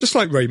Just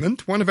like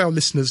Raymond, one of our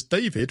listeners,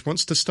 David,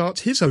 wants to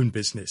start his own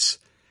business.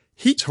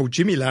 He told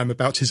Jimmy Lam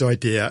about his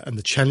idea and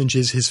the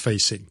challenges he's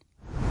facing.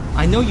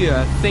 I know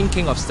you're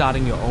thinking of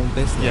starting your own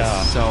business.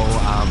 Yeah. So,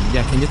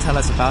 can you tell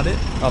us about it?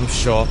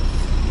 Sure.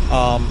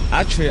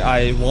 Actually,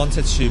 I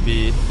wanted to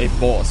be a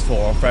boss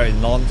for a very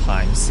long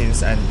time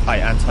since I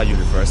entered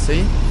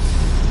university.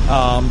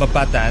 But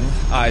back then,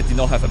 I did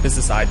not have a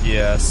business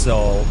idea,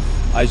 so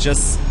I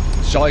just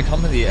joined a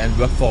company and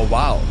worked for a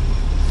while.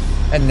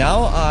 And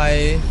now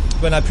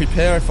when I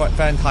prepare for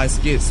Valentine's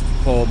gifts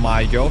for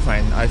my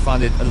girlfriend, I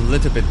find it a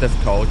little bit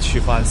difficult to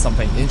find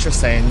something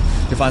interesting,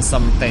 to find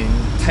something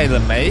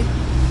tailor-made.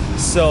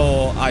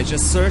 So I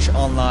just search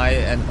online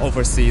and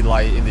oversee,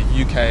 like in the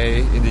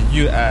UK, in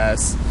the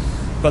US,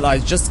 but I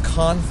just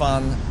can't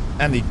find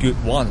any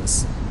good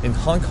ones in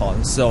Hong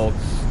Kong. So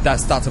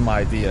that started my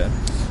idea.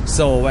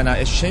 So when I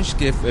exchange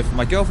gift with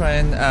my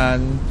girlfriend,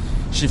 and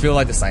she feel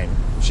like the same,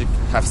 she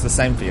has the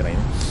same feeling.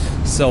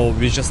 So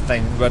we just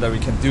think whether we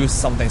can do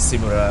something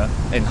similar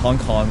in Hong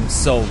Kong.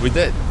 So we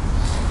did.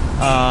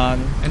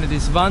 And the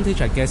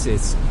disadvantage, I guess,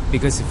 is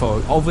because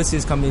for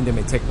overseas company, they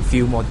may take a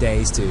few more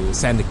days to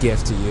send the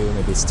gift to you.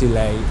 Maybe it's too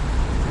late.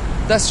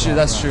 That's true.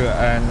 That's true.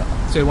 And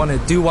so you want to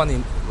do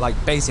one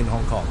based in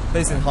Hong Kong.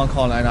 Based in Hong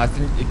Kong, and I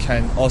think it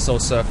can also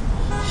serve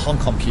Hong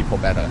Kong people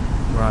better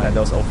than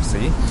those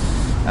overseas.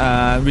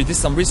 We did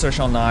some research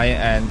online,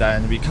 and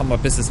then we come up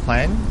with a business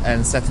plan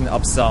and setting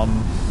up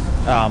some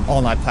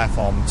online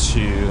platform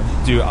to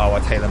do our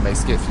tailor-made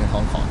gift in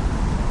Hong Kong.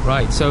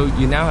 Right, so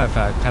you now have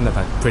a kind of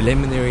a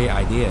preliminary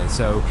idea.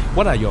 So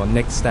what are your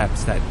next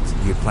steps that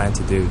you plan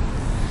to do?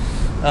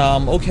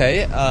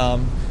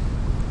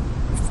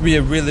 We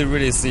are really,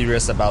 really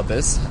serious about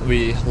this.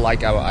 We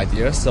like our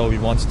idea, so we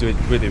want to do it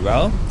really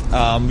well.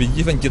 We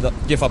even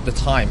give up the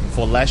time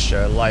for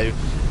leisure. Like,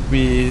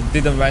 we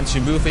didn't rent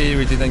to movie,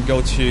 we didn't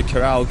go to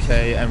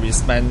karaoke, and we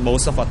spend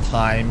most of our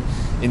time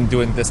in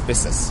doing this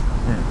business.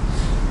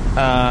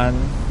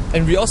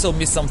 And we also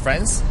meet some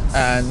friends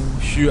and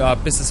who are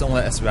business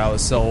owners as well.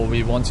 So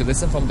we want to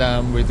listen from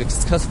them, we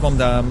discuss from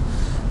them,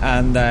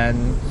 and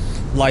then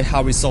like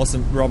how we source the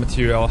raw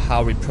material,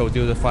 how we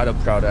produce the final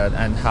product,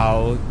 and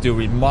how do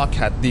we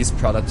market these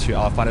products to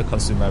our final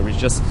consumer. We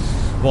just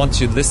want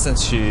to listen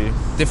to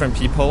different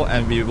people,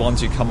 and we want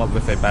to come up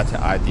with a better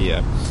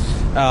idea.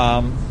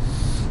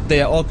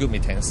 They are all good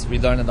meetings. We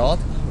learn a lot.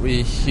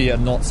 We hear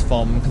lots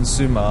from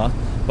consumer,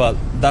 but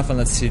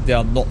definitely there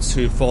are lots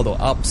to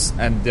follow-ups,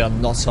 and there are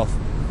lots of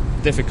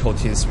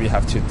difficulties we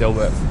have to deal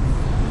with.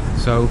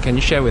 So can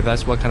you share with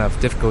us what kind of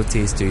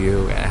difficulties do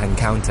you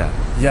encounter?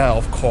 Yeah,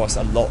 of course,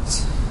 a lot.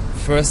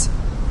 First,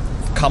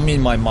 coming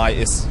in my mind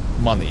is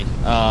money.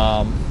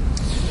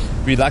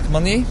 We lack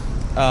money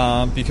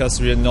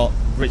because we are not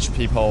rich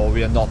people.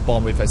 We are not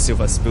born with a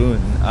silver spoon.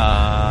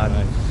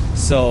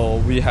 So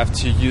we have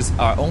to use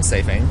our own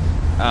saving.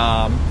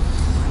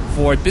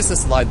 For a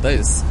business like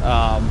this,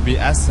 we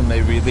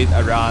estimate we need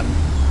around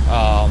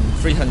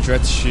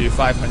 300 to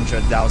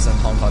 500,000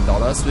 Hong Kong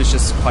dollars, which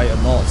is quite a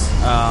lot.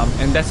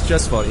 And that's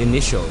just for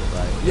initial,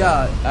 right?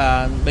 Yeah,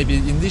 and maybe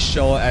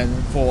initial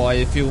and for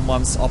a few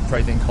months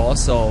operating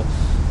cost. So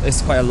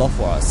it's quite a lot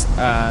for us.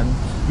 And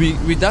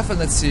we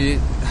definitely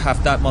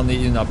have that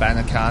money in our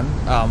bank account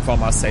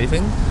from our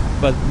saving,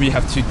 but we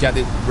have to get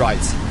it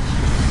right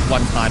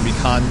one time. We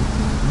can't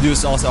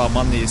lose all our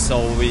money, so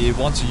we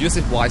want to use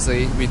it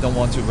wisely. We don't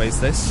want to waste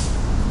this.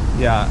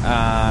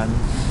 Yeah,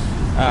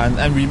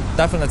 and we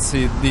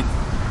definitely need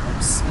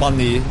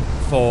money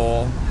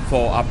for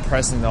our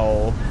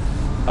personal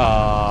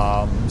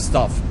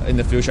stuff in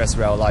the future as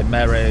well, like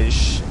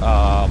marriage,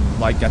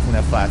 like getting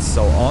a flat,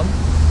 so on.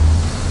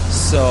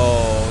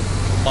 So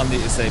money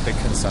is a big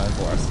concern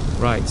for us.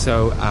 Right.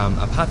 So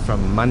apart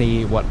from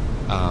money, what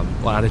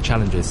other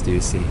challenges do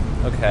you see?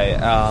 Okay.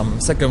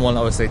 Second one,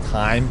 I would say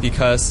time,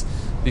 because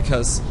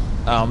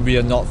we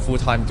are not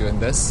full-time doing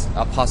this.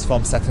 Apart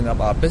from setting up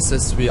our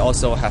business, we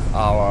also have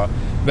our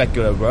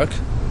regular work.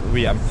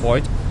 We are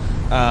employed.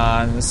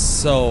 And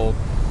so,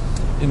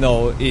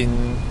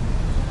 in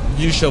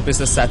usual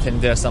business setting,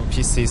 there's some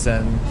peak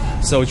season.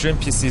 So during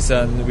peak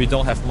season, we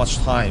don't have much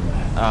time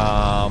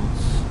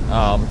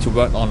to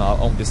work on our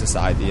own business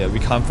idea. We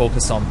can't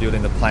focus on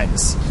building the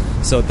plans.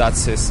 So that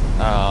is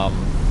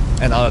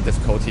another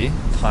difficulty,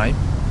 time.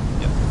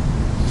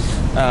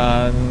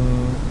 Yeah.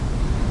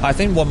 I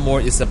think one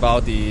more is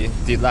about the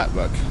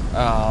network.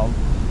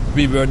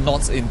 We were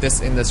not in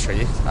this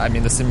industry,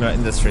 the similar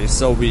industry,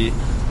 so we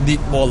need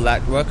more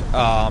legwork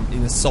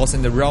in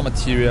sourcing the raw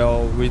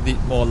material. We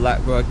need more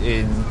legwork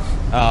in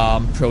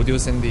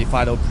producing the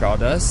final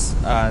products.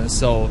 And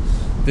so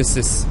this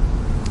is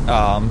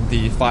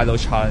the final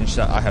challenge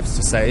that I have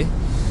to say.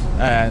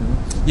 And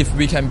if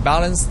we can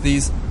balance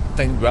these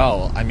things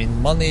well,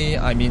 money,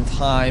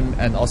 time,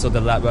 and also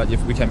the legwork,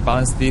 if we can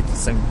balance these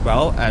things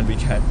well, and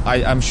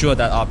I'm sure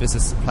that our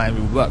business plan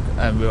will work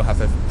and we'll have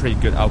a pretty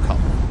good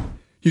outcome.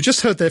 You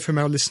just heard there from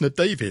our listener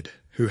David,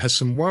 who has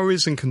some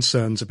worries and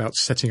concerns about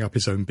setting up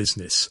his own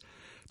business.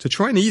 To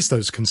try and ease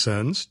those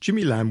concerns,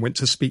 Jimmy Lam went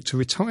to speak to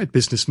retired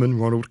businessman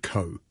Ronald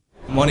Coe.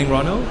 Morning,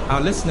 Ronald. Our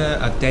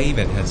listener,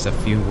 David, has a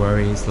few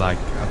worries like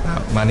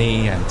about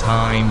money and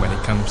time when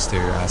it comes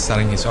to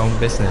selling his own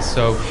business.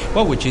 So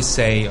what would you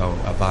say or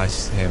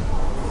advise him?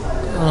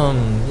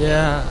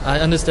 Yeah, I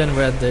understand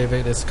where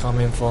David is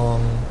coming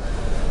from.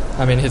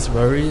 I mean, his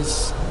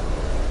worries.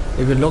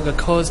 If you look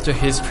across the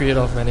history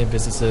of many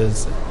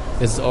businesses,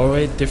 it's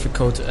always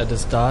difficult at the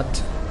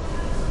start,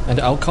 and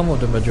the outcome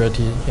of the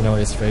majority,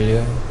 is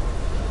failure.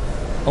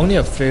 Only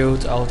a few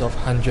out of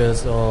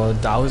hundreds or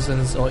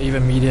thousands or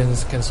even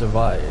millions can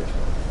survive.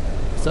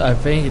 So I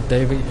think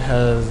David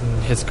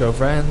and his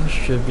girlfriend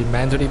should be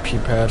mentally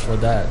prepared for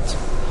that.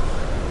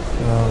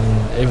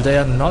 If they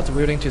are not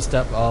willing to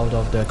step out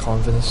of their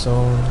comfort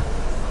zone,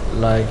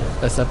 like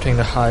accepting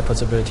the high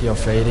possibility of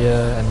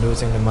failure and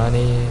losing the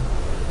money,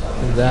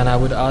 then I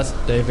would ask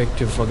David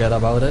to forget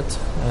about it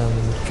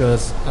and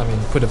just,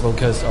 put the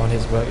focus on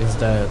his work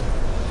instead.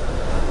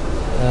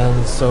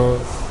 And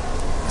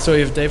so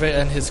if David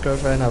and his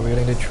girlfriend are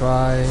willing to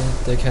try,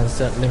 they can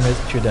set limits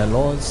to their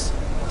loss.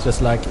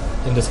 Just like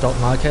in the stock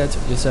market,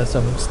 you set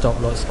some stop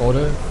loss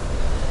order.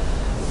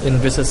 In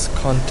business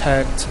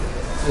context,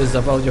 it's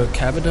about your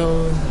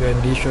capital, your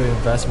initial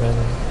investment,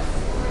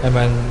 and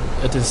when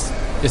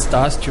it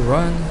starts to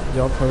run,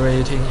 your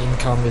operating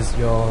income is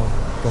your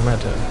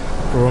barometer.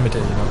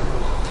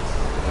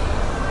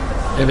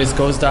 If it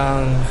goes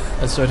down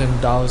a certain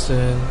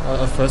thousand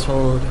or a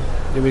threshold,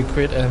 you will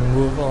quit and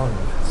move on.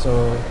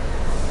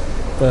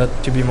 But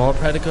to be more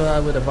practical, I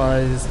would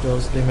advise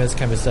those limits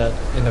can be set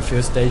in a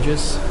few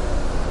stages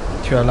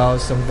to allow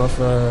some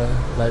buffer,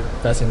 like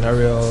bad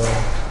scenario,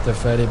 the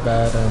fairly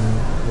bad,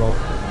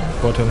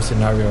 and bottom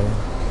scenario.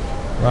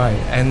 Right,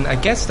 and I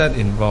guess that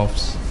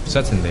involves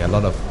certainly a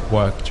lot of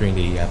work during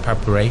the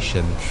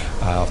preparation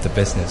of the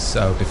business.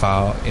 So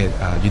before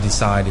you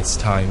decide it's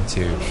time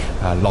to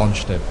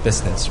launch the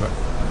business,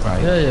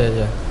 right?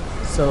 Yeah.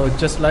 So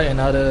just like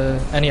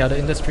any other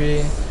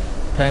industry,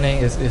 planning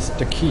is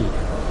the key.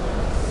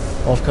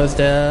 Of course,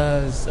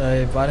 there's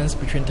a balance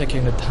between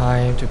taking the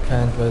time to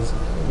plan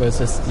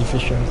versus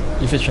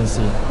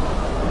efficiency.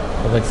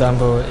 For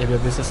example, if your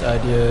business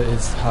idea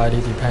is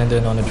highly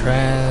dependent on a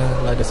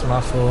trend, like the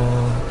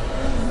smartphone,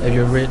 if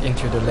you read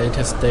into the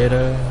latest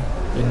data,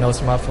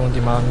 smartphone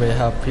demand may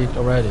have peaked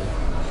already.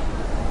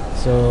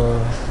 So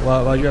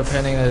while you are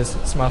planning a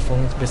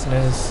smartphone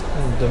business,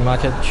 the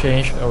market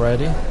changed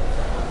already.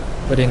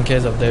 But in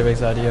case of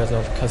David's ideas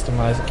of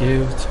customized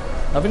gift,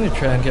 I think the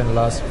trend can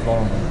last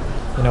long.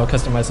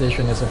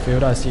 Customization is a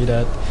field I see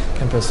that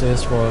can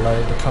persist for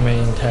like the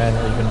coming 10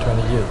 or even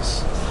 20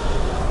 years.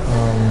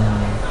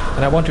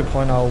 And I want to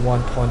point out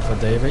one point for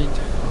David.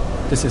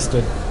 This is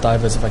the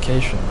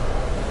diversification.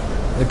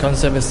 The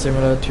concept is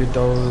similar to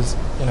those,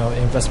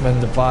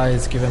 investment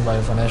advice given by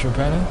a financial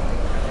planner.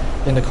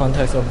 In the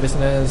context of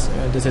business,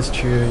 this is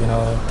to,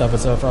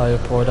 diversify your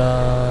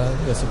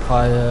product, your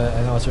supplier,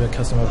 and also your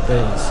customer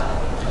base.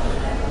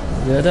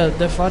 Yeah, there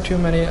are far too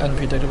many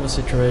unpredictable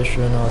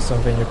situations or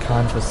something you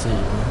can't foresee.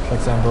 For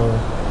example,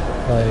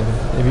 like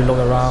if you look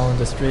around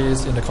the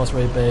streets in the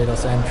Causeway Bay or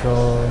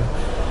Central,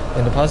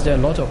 in the past there are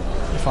a lot of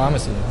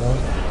pharmacies,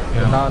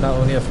 Yeah. Now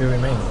only a few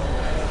remain.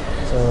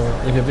 So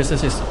if your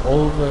business is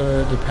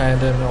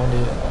over-dependent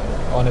only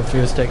on a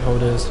few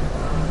stakeholders,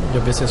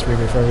 your business will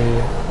be very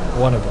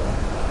vulnerable.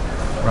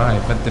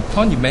 Right, but the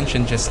point you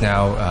mentioned just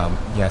now,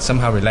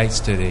 somehow relates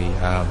to the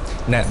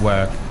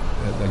network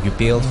that you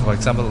build. For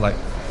example, like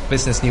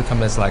business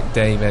newcomers like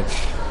David,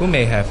 who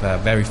may have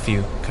very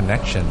few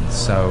connections.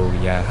 So,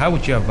 how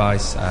would you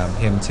advise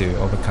him to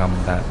overcome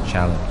that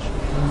challenge?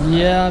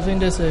 Yeah, I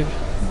think that's a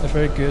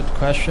very good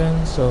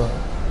question. So,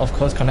 of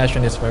course,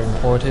 connection is very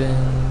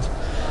important.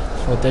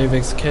 For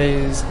David's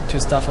case, to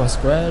start from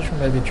scratch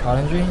may be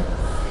challenging.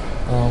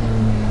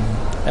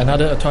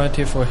 Another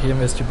alternative for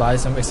him is to buy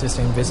some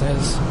existing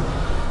business.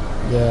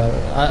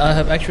 I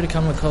have actually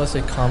come across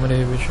a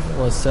company which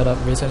was set up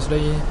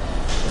recently.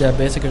 They're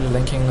basically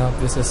linking up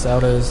business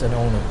sellers and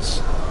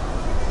owners.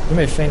 You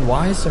may think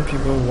why some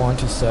people want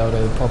to sell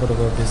a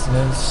profitable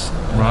business.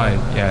 Right,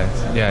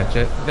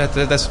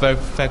 that's a very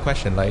fair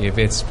question. Like, if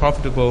it's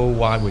profitable,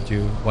 why would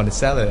you want to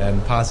sell it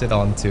and pass it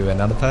on to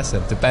another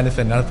person, to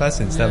benefit another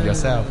person instead of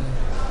yourself?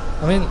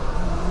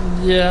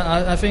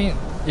 I think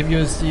if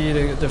you see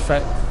the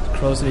fact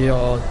closely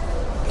or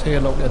take a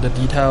look at the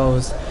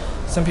details,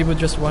 some people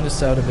just want to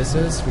sell the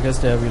business because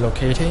they're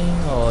relocating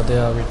or they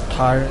are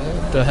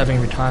they're having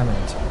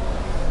retirement.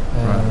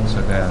 Right,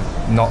 so they're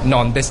not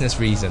non-business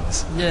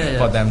reasons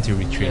for them to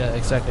retreat. Yeah,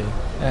 exactly.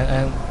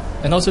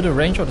 And also the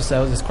range of the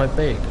sales is quite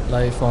big,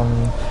 like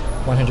from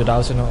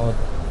 100,000 or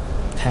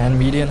 10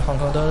 million Hong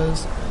Kong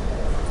dollars.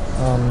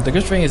 The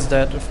good thing is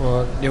that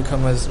for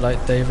newcomers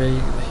like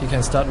David, he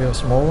can start with a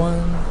small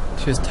one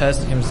to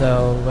test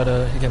himself,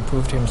 whether he can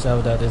prove to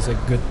himself that he's a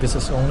good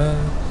business owner.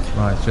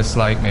 Right, just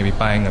like maybe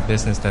buying a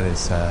business that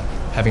is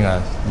having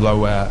a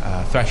lower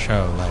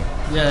threshold, like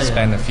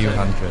spend a few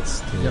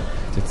hundreds to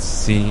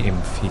see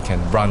if he can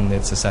run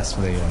it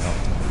successfully or not.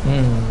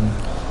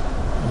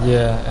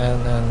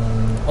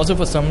 And also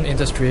for some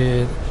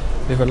industry,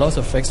 with a lot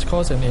of fixed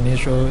costs and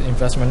initial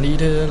investment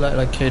needed,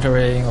 like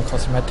catering or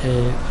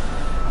cosmetic,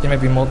 it may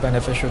be more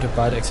beneficial to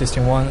buy the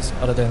existing ones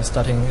other than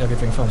starting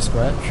everything from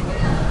scratch.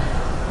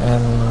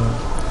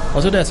 And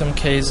also there are some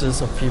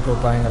cases of people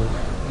buying a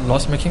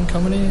loss-making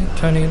company,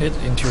 turning it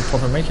into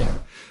profit-making.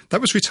 That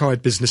was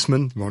retired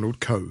businessman Ronald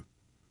Coe.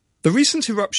 The recent eruption